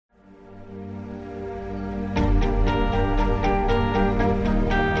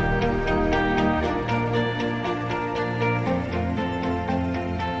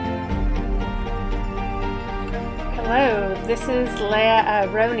is Leah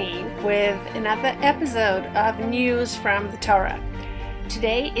Aroni with another episode of News from the Torah.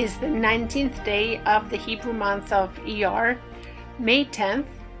 Today is the 19th day of the Hebrew month of Iyar, May 10th,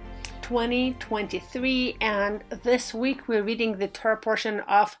 2023, and this week we're reading the Torah portion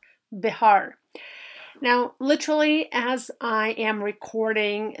of Behar. Now, literally, as I am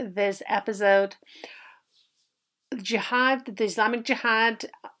recording this episode, the Islamic Juhad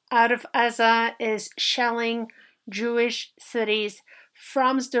out of Gaza is shelling Jewish cities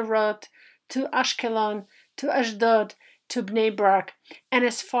from Sderot to Ashkelon to Ashdod to Bnei Brak and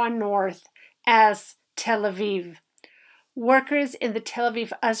as far north as Tel Aviv. Workers in the Tel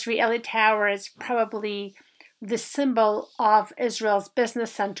Aviv Azrieli Towers, probably the symbol of Israel's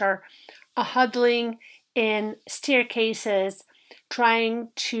business center, are huddling in staircases trying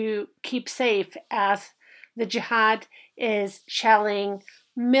to keep safe as the jihad is shelling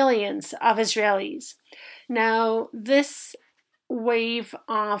millions of Israelis. Now, this wave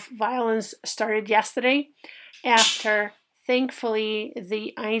of violence started yesterday after, thankfully,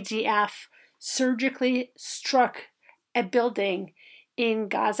 the IDF surgically struck a building in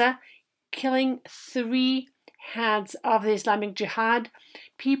Gaza, killing 3 heads of the Islamic Juhad,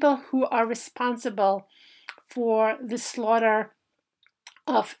 people who are responsible for the slaughter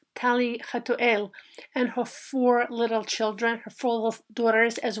of Tali Chatuel and her 4 little children, her 4 little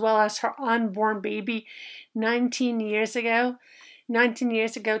daughters, as well as her unborn baby 19 years ago. 19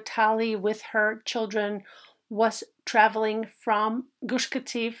 years ago, Tali, with her children, was traveling from Gush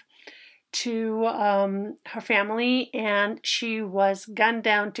Katif to her family, and she was gunned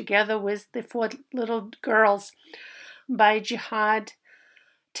down together with the 4 little girls by jihad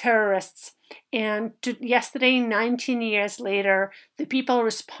terrorists. And yesterday, 19 years later, the people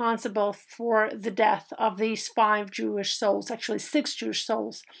responsible for the death of these 5 Jewish souls, actually 6 Jewish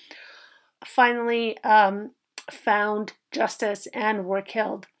souls, finally found justice and were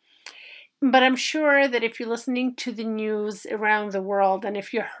killed. But I'm sure that if you're listening to the news around the world, and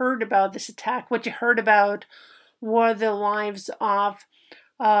if you heard about this attack, what you heard about were the lives of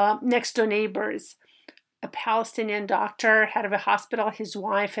next door neighbors. A Palestinian doctor, head of a hospital, his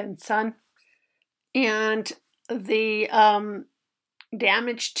wife and son, and the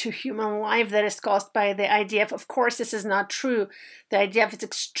damage to human life that is caused by the IDF. Of course, this is not true. The IDF is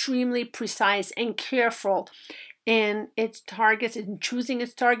extremely precise and careful in its targets, in choosing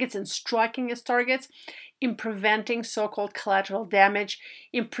its targets, in striking its targets, in preventing so-called collateral damage,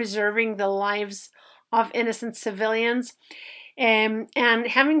 in preserving the lives of innocent civilians. And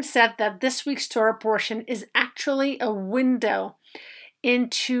having said that, this week's Torah portion is actually a window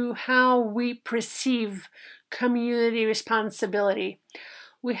into how we perceive community responsibility.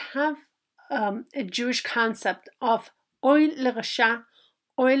 We have a Jewish concept of oy l'rasha,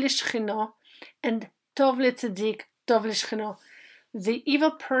 oy l'shchino, and tov l'tzadik, tov l'shchino. The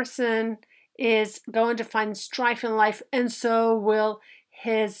evil person is going to find strife in life, and so will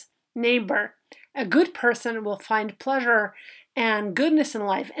his neighbor. A good person will find pleasure and goodness in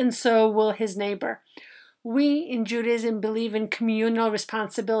life, and so will his neighbor. We in Judaism believe in communal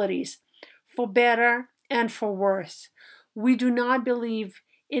responsibilities, for better and for worse. We do not believe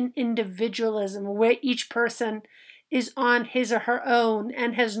in individualism, where each person is on his or her own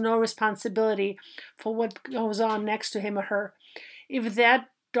and has no responsibility for what goes on next to him or her. If that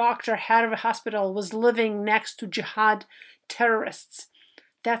doctor, head of a hospital, was living next to jihad terrorists,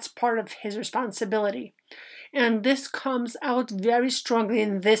 that's part of his responsibility. And this comes out very strongly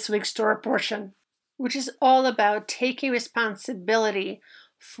in this week's Torah portion, which is all about taking responsibility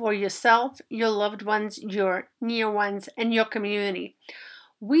for yourself, your loved ones, your near ones, and your community.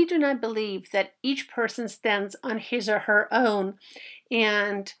 We do not believe that each person stands on his or her own,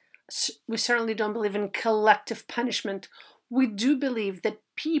 and we certainly don't believe in collective punishment. We do believe that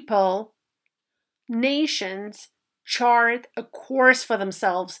people, nations, chart a course for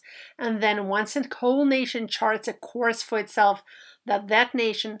themselves, and then once a whole nation charts a course for itself, that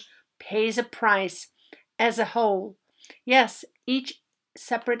nation pays a price as a whole. Yes, each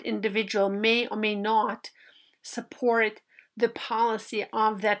separate individual may or may not support the policy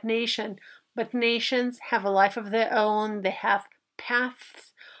of that nation, but nations have a life of their own, they have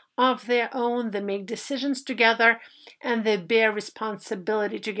paths of their own, they make decisions together, and they bear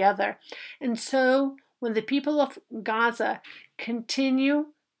responsibility together. And so when the people of Gaza continue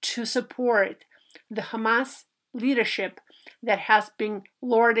to support the Hamas leadership that has been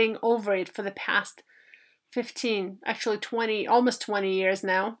lording over it for the past 15, actually 20, almost 20 years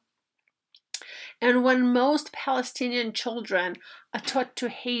now, and when most Palestinian children are taught to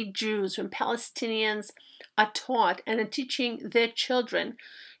hate Jews, when Palestinians are taught and are teaching their children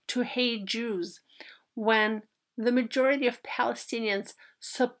to hate Jews, when the majority of Palestinians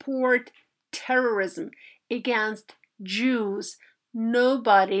support terrorism against Jews.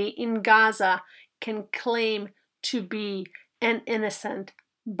 Nobody in Gaza can claim to be an innocent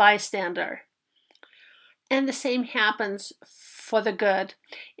bystander. And the same happens for the good.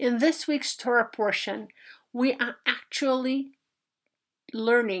 In this week's Torah portion, we are actually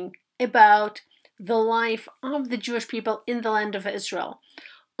learning about the life of the Jewish people in the land of Israel.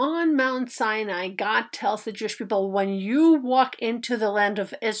 On Mount Sinai, God tells the Jewish people, when you walk into the land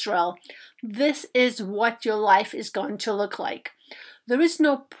of Israel, this is what your life is going to look like. There is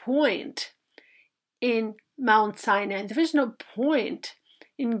no point in Mount Sinai. There is no point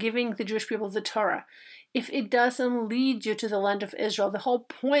in giving the Jewish people the Torah if it doesn't lead you to the land of Israel. The whole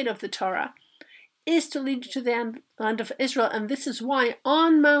point of the Torah is to lead you to the land of Israel, and this is why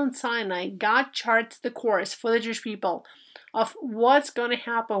on Mount Sinai, God charts the course for the Jewish people of what's going to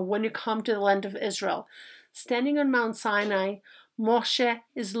happen when you come to the land of Israel. Standing on Mount Sinai, Moshe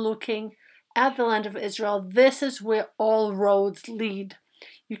is looking at the land of Israel. This is where all roads lead.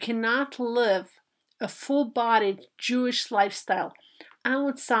 You cannot live a full-bodied Jewish lifestyle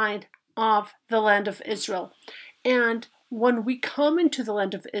outside of the land of Israel. And when we come into the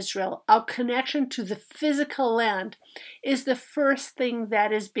land of Israel, our connection to the physical land is the first thing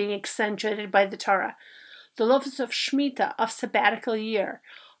that is being accentuated by the Torah. The laws of Shemitah, of sabbatical year,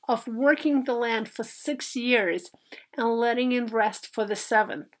 of working the land for 6 years and letting it rest for the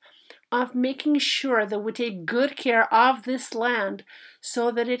 7th, of making sure that we take good care of this land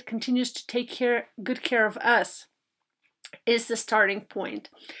so that it continues to take good care of us, is the starting point.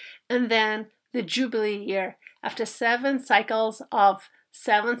 And then the Jubilee year. After 7 cycles of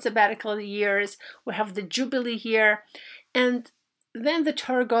 7 sabbatical years, we have the Jubilee year. And then the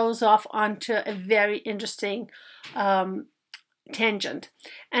Torah goes off onto a very interesting tangent.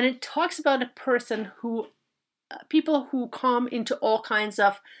 And it talks about people who come into all kinds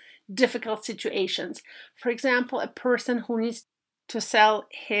of difficult situations. For example, a person who needs to sell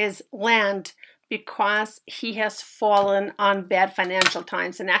his land because he has fallen on bad financial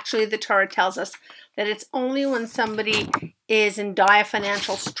times. And actually the Torah tells us that it's only when somebody is in dire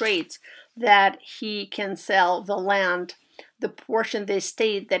financial straits that he can sell the land, the portion, the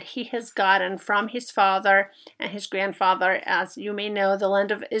estate that he has gotten from his father and his grandfather. As you may know, the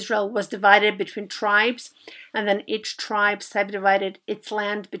land of Israel was divided between tribes, and then each tribe subdivided its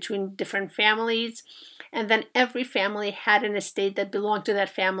land between different families, and then every family had an estate that belonged to that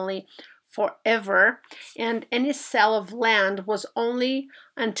family forever, and any sale of land was only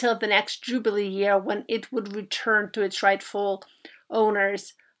until the next Jubilee year, when it would return to its rightful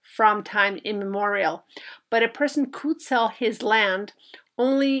owners from time immemorial. But a person could sell his land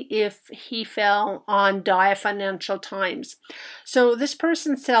only if he fell on dire financial times. So this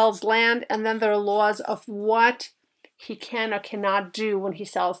person sells land, and then there are laws of what he can or cannot do when he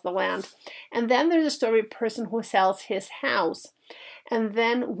sells the land. And then there's a story of a person who sells his house. And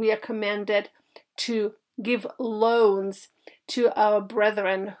then we are commanded to give loans to our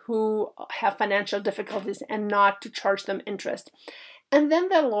brethren who have financial difficulties and not to charge them interest. And then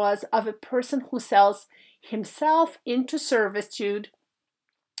there are laws of a person who sells himself into servitude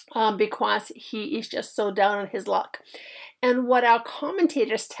because he is just so down on his luck. And what our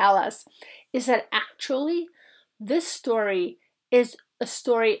commentators tell us is that actually this story is a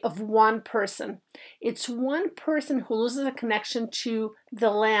story of one person. It's one person who loses a connection to the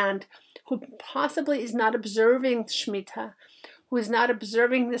land, who possibly is not observing Shemitah, who is not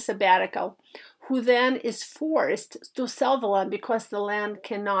observing the sabbatical, who then is forced to sell the land because the land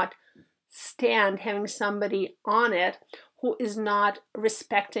cannot stand having somebody on it who is not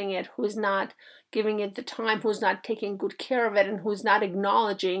respecting it, who is not giving it the time, who is not taking good care of it, and who is not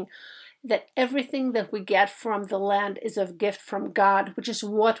acknowledging that everything that we get from the land is a gift from God, which is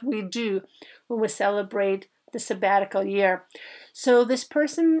what we do when we celebrate the sabbatical year. So this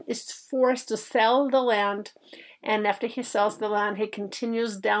person is forced to sell the land, and after he sells the land, he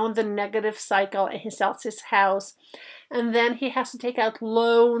continues down the negative cycle, and he sells his house, and then he has to take out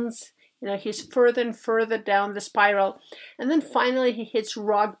loans. He's further and further down the spiral. And then finally he hits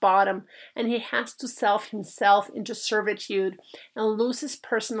rock bottom, and he has to sell himself into servitude and lose his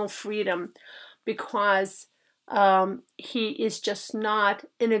personal freedom because he is just not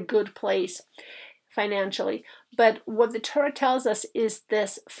in a good place financially. But what the Torah tells us is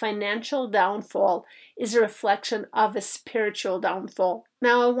this financial downfall is a reflection of a spiritual downfall.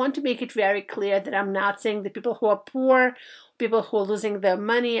 Now, I want to make it very clear that I'm not saying that people who are poor, people who are losing their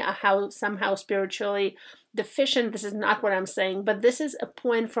money are somehow spiritually deficient. This is not what I'm saying, but this is a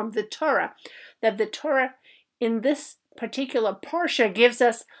point from the Torah, that the Torah in this particular parsha gives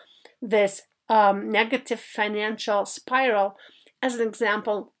us this negative financial spiral as an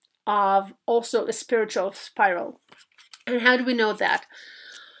example of also a spiritual spiral. And how do we know that?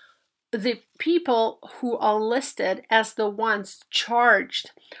 The people who are listed as the ones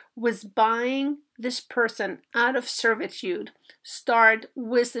charged with buying this person out of servitude start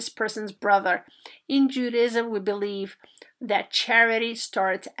with this person's brother. In Judaism, we believe that charity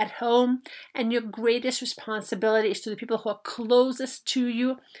starts at home, and your greatest responsibility is to the people who are closest to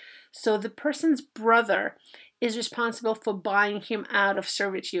you. So the person's brother is responsible for buying him out of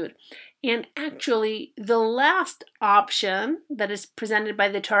servitude. And actually, the last option that is presented by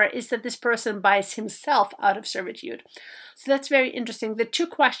the Torah is that this person buys himself out of servitude. So that's very interesting. The two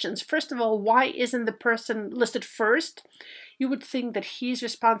questions. First of all, why isn't the person listed first? You would think that he's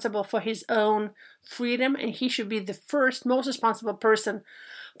responsible for his own freedom, and he should be the first, most responsible person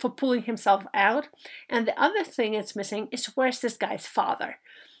for pulling himself out. And the other thing it's missing is, where's this guy's father?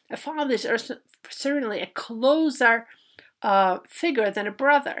 A father is certainly a closer figure than a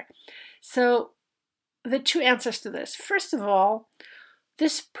brother. So the two answers to this. First of all,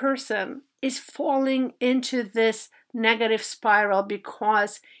 this person is falling into this negative spiral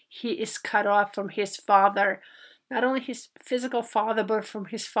because he is cut off from his father, not only his physical father, but from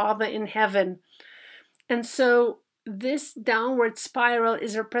his father in heaven. And so this downward spiral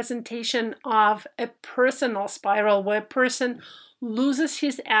is a representation of a personal spiral where a person loses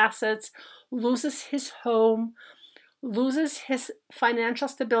his assets, loses his home, loses his financial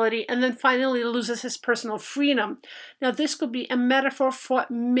stability, and then finally loses his personal freedom. Now, this could be a metaphor for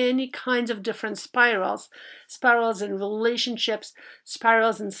many kinds of different spirals. Spirals in relationships,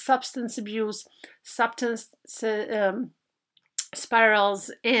 spirals in substance abuse, spirals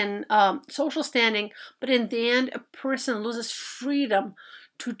in social standing. But in the end, a person loses freedom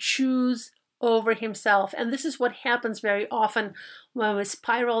to choose over himself. And this is what happens very often when we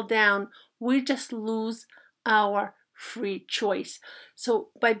spiral down. We just lose our free choice. So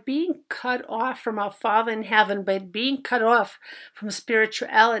by being cut off from our Father in heaven, by being cut off from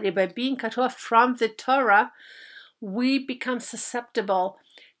spirituality, by being cut off from the Torah, we become susceptible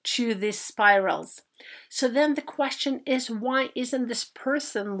to these spirals. So then the question is, why isn't this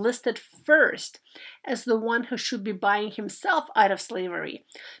person listed first as the one who should be buying himself out of slavery?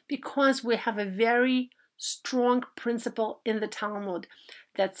 Because we have a very strong principle in the Talmud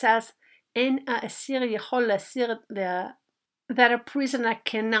that says, that a prisoner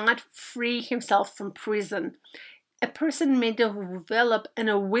cannot free himself from prison. A person may develop an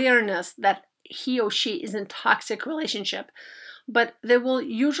awareness that he or she is in a toxic relationship, but they will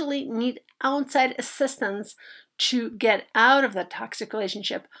usually need outside assistance to get out of that toxic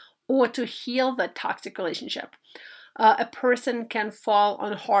relationship or to heal that toxic relationship. A person can fall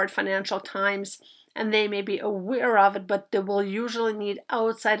on hard financial times and they may be aware of it, but they will usually need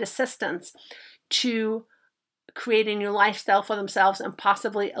outside assistance to create a new lifestyle for themselves and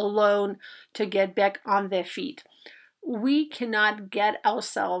possibly a loan to get back on their feet. We cannot get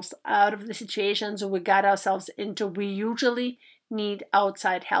ourselves out of the situations we got ourselves into. We usually need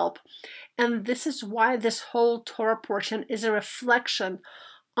outside help. And this is why this whole Torah portion is a reflection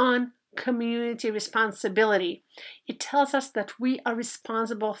on community responsibility. It tells us that we are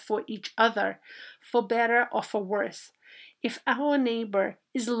responsible for each other, for better or for worse. If our neighbor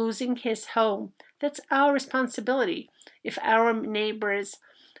is losing his home, that's our responsibility. If our neighbors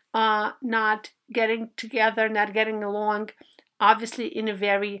are not getting together, not getting along, obviously in a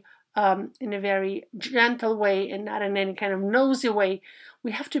very gentle way and not in any kind of nosy way,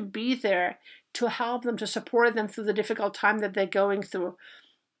 we have to be there to help them, to support them through the difficult time that they're going through.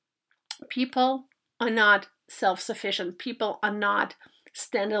 People are not self-sufficient. People are not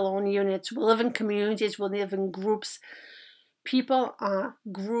standalone units. We live in communities. We live in groups. People are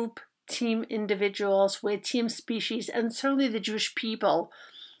group, team individuals. We're a team species. And certainly the Jewish people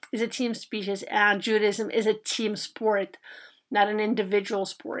is a team species. And Judaism is a team sport, not an individual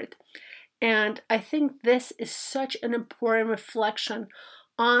sport. And I think this is such an important reflection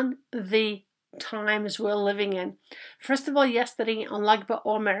on the times we're living in. First of all, yesterday on Lag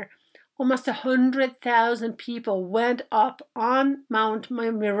BaOmer, almost 100,000 people went up on Mount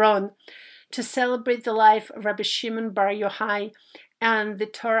Meron to celebrate the life of Rabbi Shimon Bar Yochai and the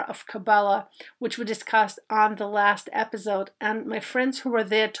Torah of Kabbalah, which we discussed on the last episode. And my friends who were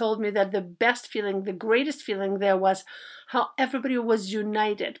there told me that the best feeling, the greatest feeling there was how everybody was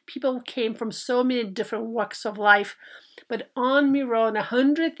united. People came from so many different walks of life. But on Meron,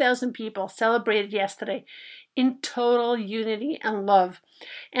 100,000 people celebrated yesterday in total unity and love.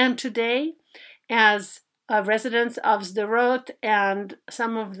 And today, as residents of Sderot and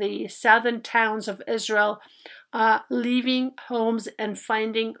some of the southern towns of Israel leaving homes and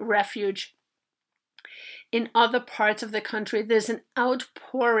finding refuge in other parts of the country, there's an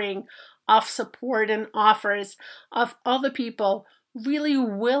outpouring of support and offers of other people really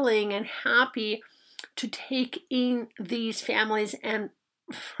willing and happy to take in these families. And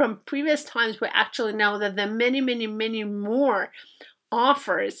from previous times, we actually know that there are many, many, many more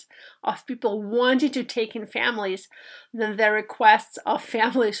offers of people wanting to take in families than the requests of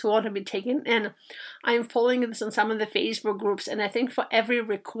families who want to be taken in. I'm following this on some of the Facebook groups, and I think for every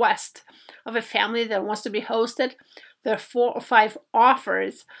request of a family that wants to be hosted, there are 4 or 5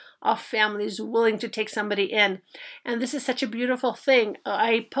 offers of families willing to take somebody in. And this is such a beautiful thing.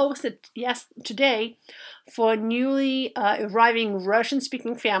 I posted today for newly arriving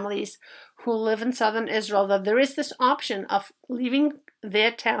Russian-speaking families who live in southern Israel that there is this option of leaving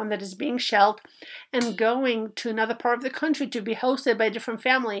their town that is being shelled and going to another part of the country to be hosted by a different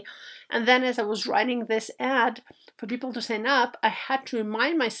family. And then as I was writing this ad for people to sign up, I had to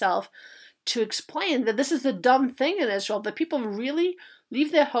remind myself to explain that this is the dumb thing in Israel, that people really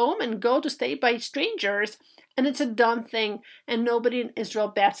leave their home and go to stay by strangers, and it's a dumb thing, and nobody in Israel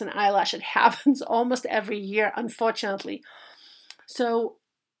bats an eyelash. It happens almost every year, unfortunately. So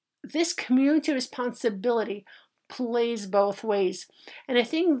this community responsibility plays both ways. And I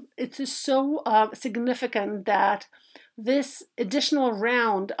think it is so significant that this additional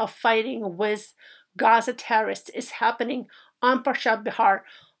round of fighting with Gaza terrorists is happening on Parshat Behar,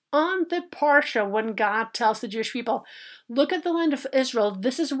 on the Parsha when God tells the Jewish people, look at the land of Israel,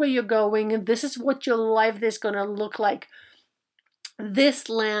 this is where you're going, and this is what your life is going to look like. This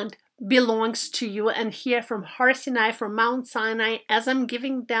land belongs to you. And here from Har Sinai, from Mount Sinai, as I'm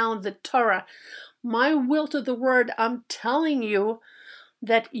giving down the Torah, my will to the word, I'm telling you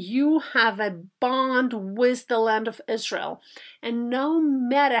that you have a bond with the land of Israel. And no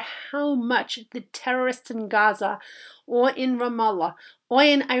matter how much the terrorists in Gaza or in Ramallah or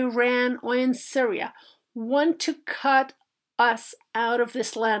in Iran or in Syria want to cut us out of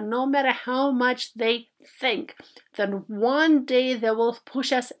this land, no matter how much they think that one day they will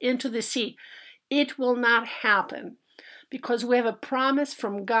push us into the sea, it will not happen, because we have a promise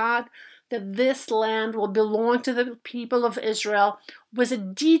from God that this land will belong to the people of Israel, with a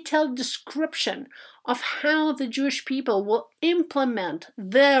detailed description of how the Jewish people will implement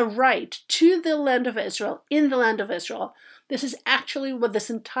their right to the land of Israel in the land of Israel. This is actually what this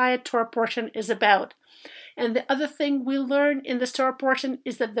entire Torah portion is about. And the other thing we learn in this Torah portion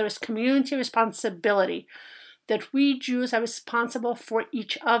is that there is community responsibility, that we Jews are responsible for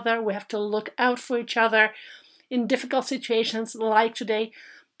each other. We have to look out for each other in difficult situations like today,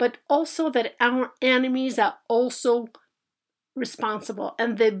 but also that our enemies are also responsible,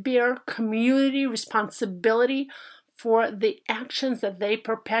 and they bear community responsibility for the actions that they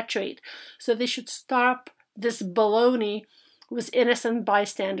perpetuate. So they should stop this baloney with innocent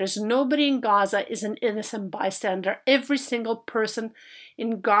bystanders. Nobody in Gaza is an innocent bystander. Every single person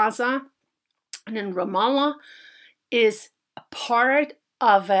in Gaza and in Ramallah is a part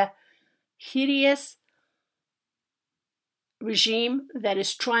of a hideous regime that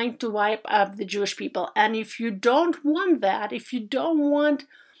is trying to wipe up the Jewish people. And if you don't want that, if you don't want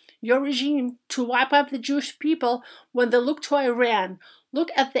your regime to wipe up the Jewish people, when they look to Iran, look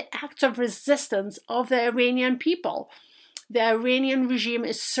at the acts of resistance of the Iranian people. The Iranian regime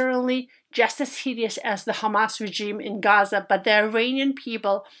is certainly just as hideous as the Hamas regime in Gaza, but the Iranian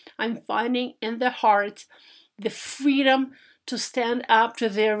people, I'm finding in their hearts the freedom to stand up to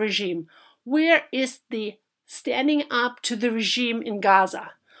their regime. Where is the standing up to the regime in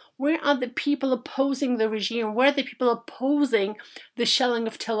Gaza? Where are the people opposing the regime? Where are the people opposing the shelling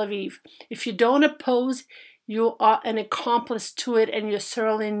of Tel Aviv? If you don't oppose, you are an accomplice to it, and you're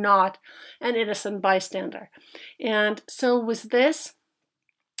certainly not an innocent bystander. And so with this,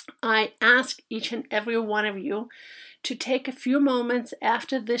 I ask each and every one of you to take a few moments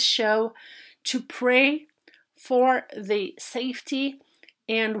after this show to pray for the safety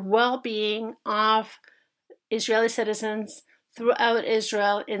and well-being of Israeli citizens throughout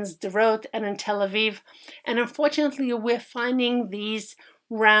Israel, in Sderot and in Tel Aviv. And unfortunately, we're finding these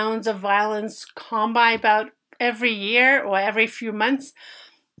rounds of violence come by about every year or every few months.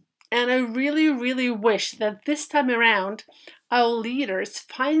 And I really, really wish that this time around, our leaders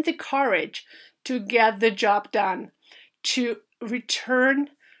find the courage to get the job done, to return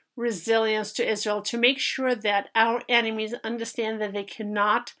resilience to Israel, to make sure that our enemies understand that they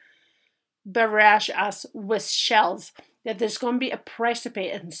cannot barrage us with shells, that there's going to be a price to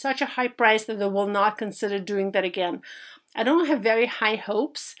pay, and such a high price that they will not consider doing that again. I don't have very high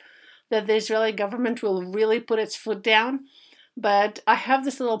hopes that the Israeli government will really put its foot down, but I have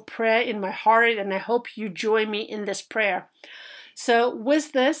this little prayer in my heart, and I hope you join me in this prayer. So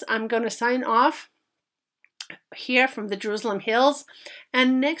with this, I'm going to sign off. here from the Jerusalem Hills.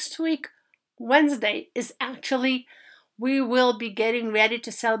 And next week, Wednesday, is actually, we will be getting ready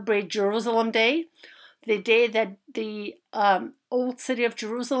to celebrate Jerusalem Day, the day that the old city of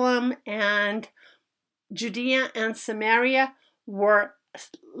Jerusalem and Judea and Samaria were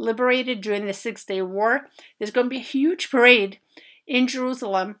liberated during the 6-day war. There's going to be a huge parade in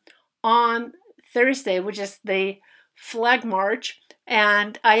Jerusalem on Thursday, which is the Flag March,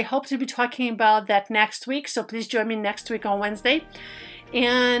 and I hope to be talking about that next week, so please join me next week on Wednesday.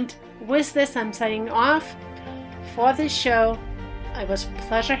 And with this, I'm signing off for this show. It was a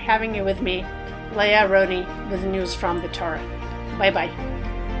pleasure having you with me, Leah Roney, with news from the Torah. Bye-bye.